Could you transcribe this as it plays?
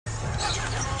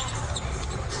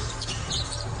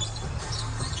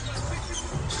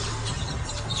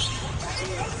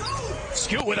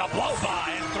Scoot with a blow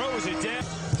by and throws it down.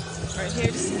 Right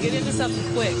here, just get into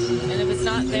something quick. And if it's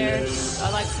not there, I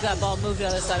like to see that ball move to the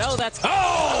other side. Oh, that's...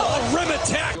 Oh, a rim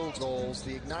attack. Field goals.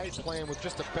 The Ignite playing with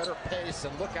just a better pace.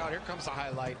 And look out, here comes the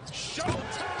highlight. Showtime!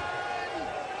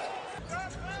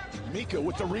 Mika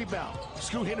with the rebound.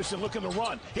 Scoot Henderson looking to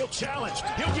run. He'll challenge.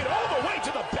 He'll get all the way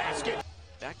to the basket.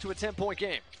 Back to a 10-point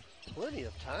game. Plenty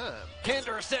of time.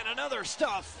 Henderson, another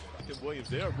stuff. Williams,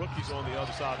 there are rookies on the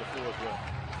other side of the floor as well.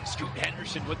 Scoot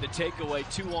Henderson with the takeaway,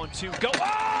 2-on-2. Go!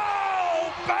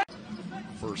 Oh!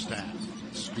 First half,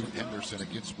 Scoot Henderson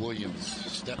against Williams.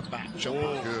 Step back,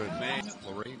 jumper good. Man.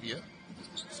 Laravia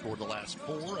scored the last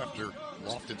 4 after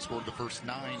Lofton scored the first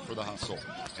 9 for the hustle.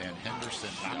 And Henderson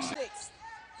knocks it.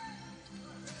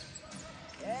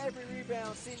 Every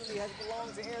rebound seemingly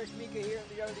belongs to Eric Mika here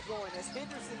in the early going. As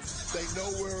Henderson, they know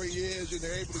where he is, and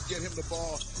they're able to get him the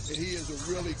ball, and he is a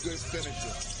really good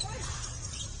finisher.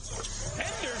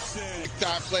 Henderson.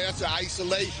 Time play, that's an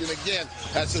isolation. Again,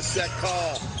 that's a set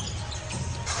call.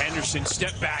 Henderson,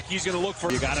 step back. He's going to look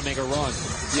for... You got to make a run.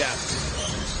 Yeah.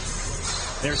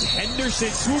 There's Henderson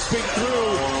swooping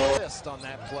through. On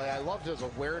that play, I loved his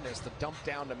awareness, the dump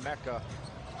down to Mecca.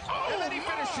 And then he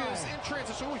finishes in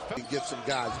transition. He gets some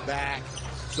guys back,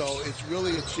 so it's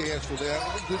really a chance for them.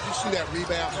 Did you see that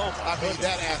rebound? I mean,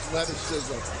 that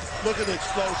athleticism. Look at the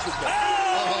explosiveness.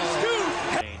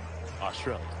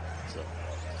 Australia. So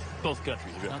both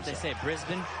countries. Don't they say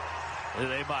Brisbane?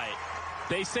 They might.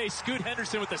 They say Scoot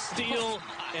Henderson with the steal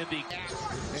and the...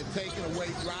 And taking away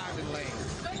driving lane.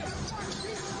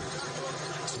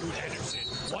 Scoot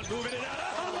Henderson. One moving it out.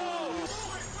 Oh!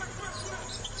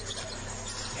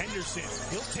 Henderson,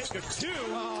 he'll take a 2.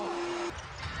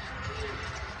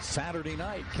 Saturday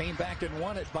night, came back and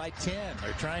won it by 10.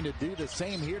 They're trying to do the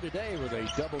same here today with a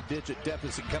double-digit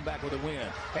deficit, come back with a win.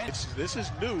 This is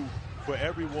new for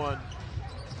everyone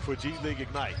for G League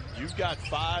Ignite. You've got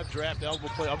 5 draft eligible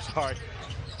players. I'm sorry.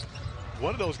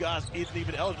 One of those guys isn't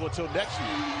even eligible until next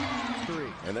year. 3.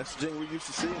 And that's the thing we're used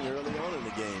to seeing early on in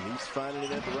the game. He's finding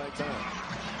it at the right time.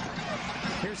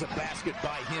 Here's a basket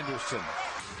by Henderson.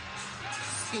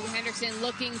 Scoot Henderson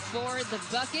looking for the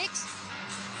bucket.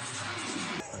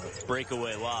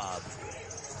 Breakaway lob.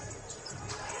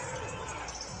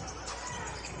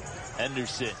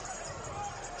 Henderson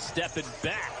stepping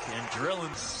back and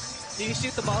drilling. Do you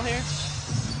shoot the ball here?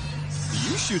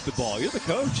 You shoot the ball. You're the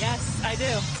coach. Yes, I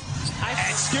do.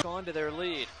 On to their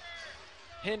lead.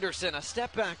 Henderson, a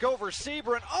step back over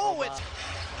Sebring. Oh,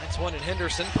 it's one in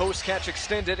Henderson. Post catch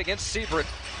extended against Sebring.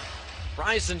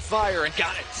 Rise and fire and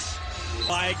got it.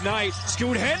 By Ignite,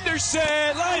 Scoot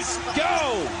Henderson, let's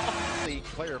go! League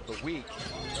player of the week.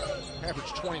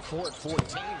 Averaged 24 and 14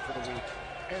 for the week.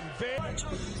 And then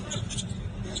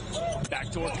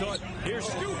backdoor cut. Here's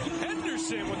Scoot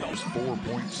Henderson with those 4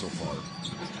 points so far.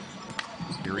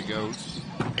 Here he goes.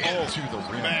 And to the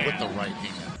rim with the right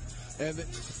hand. And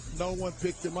no one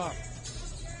picked him up.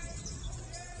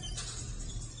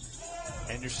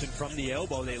 Henderson from the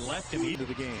elbow, they left him Into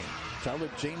the game. Tell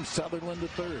it James Sutherland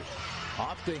III.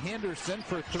 Off to Henderson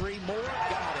for 3 more.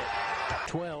 Got it.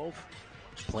 12.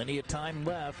 Plenty of time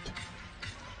left.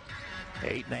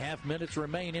 8.5 minutes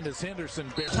remaining as Henderson.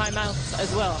 Timeouts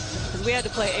as well, because we had to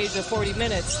play Asia 40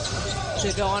 minutes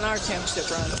to go on our championship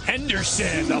run.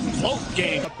 Henderson, the float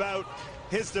game. About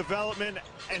his development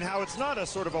and how it's not a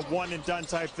sort of a one-and-done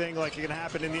type thing like it can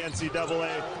happen in the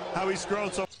NCAA, how he's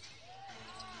grown so.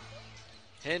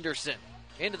 Henderson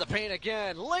into the paint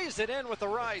again, lays it in with the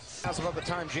rights. As about the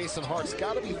time, Jason Hart's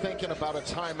got to be thinking about a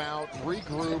timeout,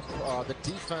 regroup. The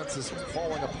defense is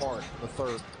falling apart in the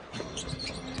third.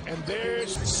 And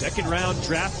there's second round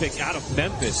draft pick out of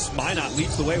Memphis. Minot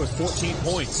leads the way with 14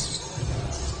 points.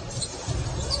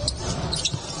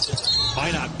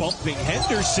 Minot bumping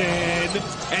Henderson,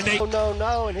 and they...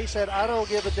 No, and he said, I don't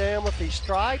give a damn if he's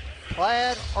striped,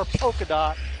 plaid, or polka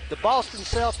dot. The Boston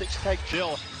Celtics take...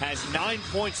 Jill has 9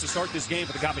 points to start this game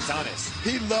for the Capitanes.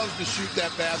 He loves to shoot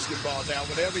that basketball now.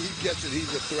 Whenever he gets it,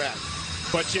 he's a threat.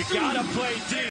 But you gotta play deep.